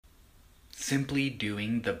simply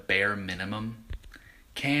doing the bare minimum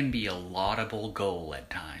can be a laudable goal at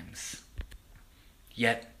times.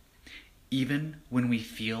 Yet, even when we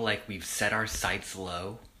feel like we've set our sights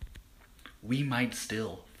low, we might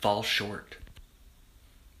still fall short.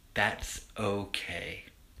 That's okay.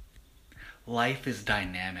 Life is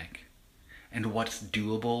dynamic, and what's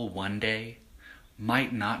doable one day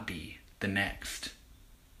might not be the next.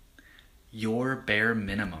 Your bare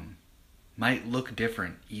minimum might look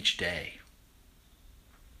different each day.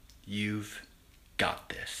 You've got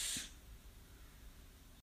this.